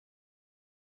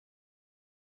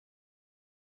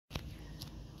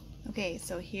Okay,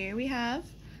 so here we have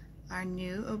our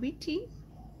new OBT.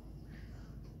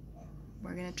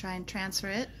 We're gonna try and transfer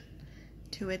it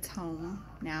to its home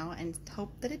now and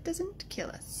hope that it doesn't kill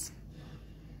us.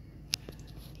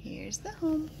 Here's the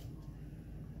home.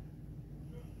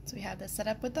 So we have this set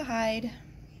up with the hide,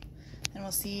 and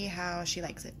we'll see how she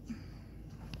likes it.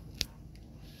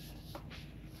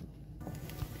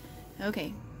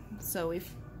 Okay, so we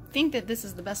think that this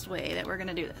is the best way that we're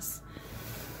gonna do this.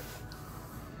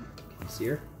 Can you see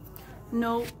her?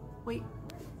 No, wait.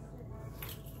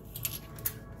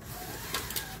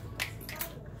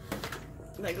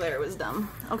 The glare was dumb.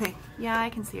 Okay, yeah, I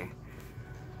can see her.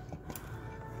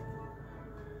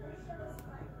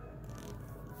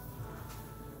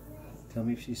 Tell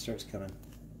me if she starts coming.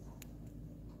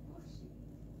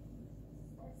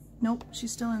 Nope,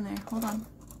 she's still in there. Hold on.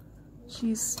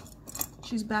 She's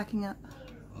backing up.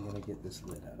 I'm gonna get this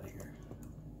lid out of here.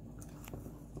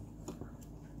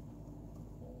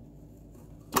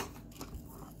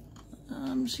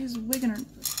 She's wigging her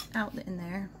out in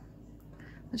there,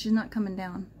 but she's not coming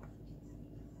down.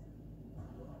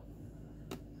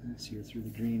 I see her through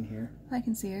the green here. I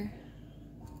can see her.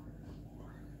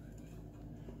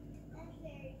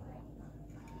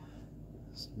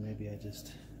 So maybe I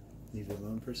just leave it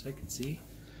alone for a second. See?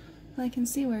 I can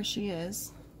see where she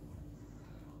is.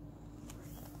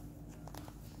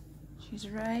 She's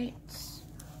right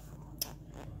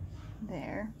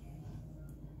there.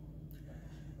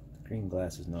 Green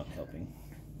glass is not helping.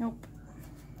 Nope.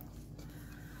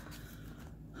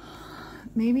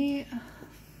 Maybe.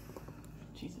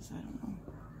 Jesus, I don't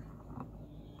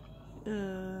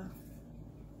know.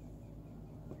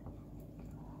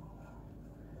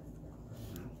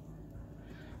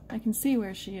 I can see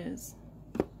where she is.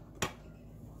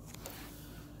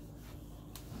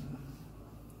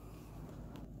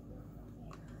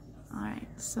 Alright,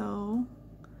 so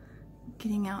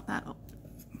getting out that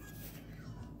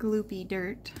gloopy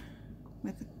dirt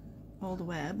with old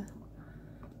web.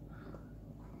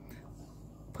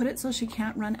 Put it so she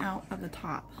can't run out of the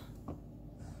top.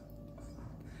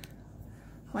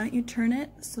 Why don't you turn it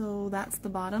so that's the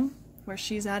bottom? Where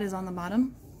she's at is on the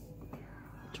bottom.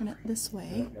 Turn it this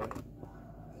way.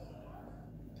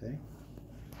 Okay.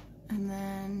 And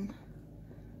then...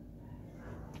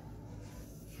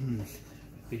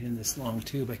 In this long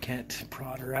tube, I can't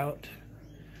prod her out.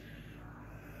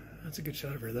 That's a good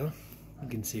shot of her, though. You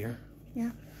can see her. Yeah.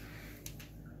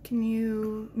 Can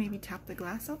you maybe tap the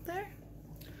glass out there?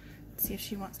 See if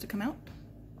she wants to come out.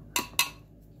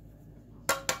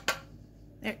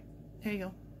 There you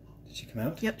go. Did she come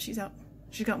out? Yep, she's out.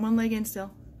 She's got one leg in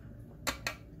still.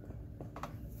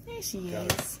 There she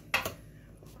is.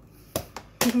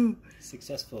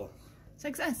 Successful.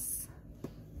 Success.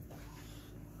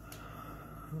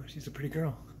 Oh, she's a pretty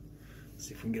girl. Let's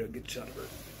see if we can get a good shot of her.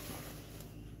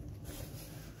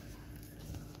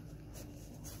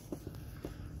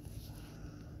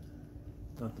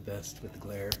 Not the best with the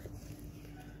glare.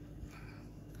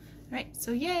 Right,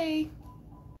 so yay!